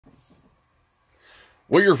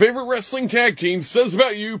What your favorite wrestling tag team says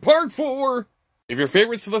about you, Part 4! If your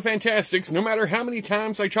favorites are the Fantastics, no matter how many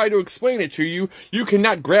times I try to explain it to you, you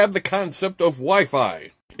cannot grab the concept of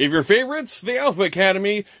Wi-Fi. If your favorite's the Alpha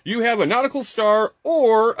Academy, you have a nautical star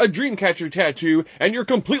or a Dreamcatcher tattoo, and you're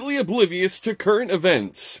completely oblivious to current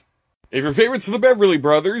events. If your favorite's the Beverly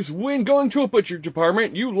Brothers, when going to a butcher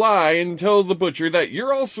department, you lie and tell the butcher that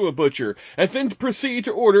you're also a butcher, and then proceed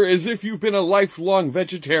to order as if you've been a lifelong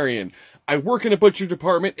vegetarian. I work in a butcher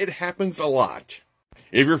department, it happens a lot.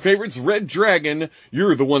 If your favorite's Red Dragon,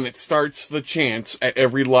 you're the one that starts the chants at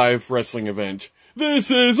every live wrestling event.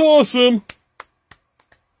 This is awesome!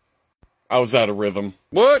 I was out of rhythm.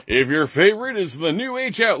 What? If your favorite is the New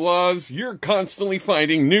Age Outlaws, you're constantly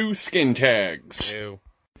finding new skin tags. Ew.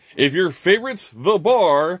 If your favorite's The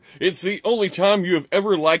Bar, it's the only time you have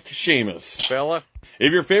ever liked Sheamus. Bella?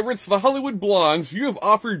 If your favorite's the Hollywood Blondes, you have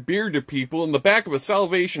offered beer to people in the back of a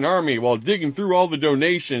Salvation Army while digging through all the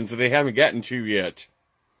donations that they haven't gotten to yet.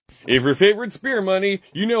 If your favorite's Beer Money,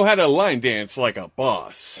 you know how to line dance like a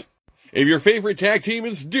boss. If your favorite tag team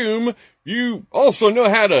is Doom, you also know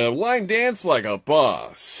how to line dance like a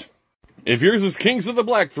boss. If yours is Kings of the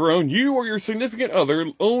Black Throne, you or your significant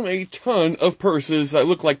other own a ton of purses that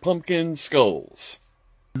look like pumpkin skulls.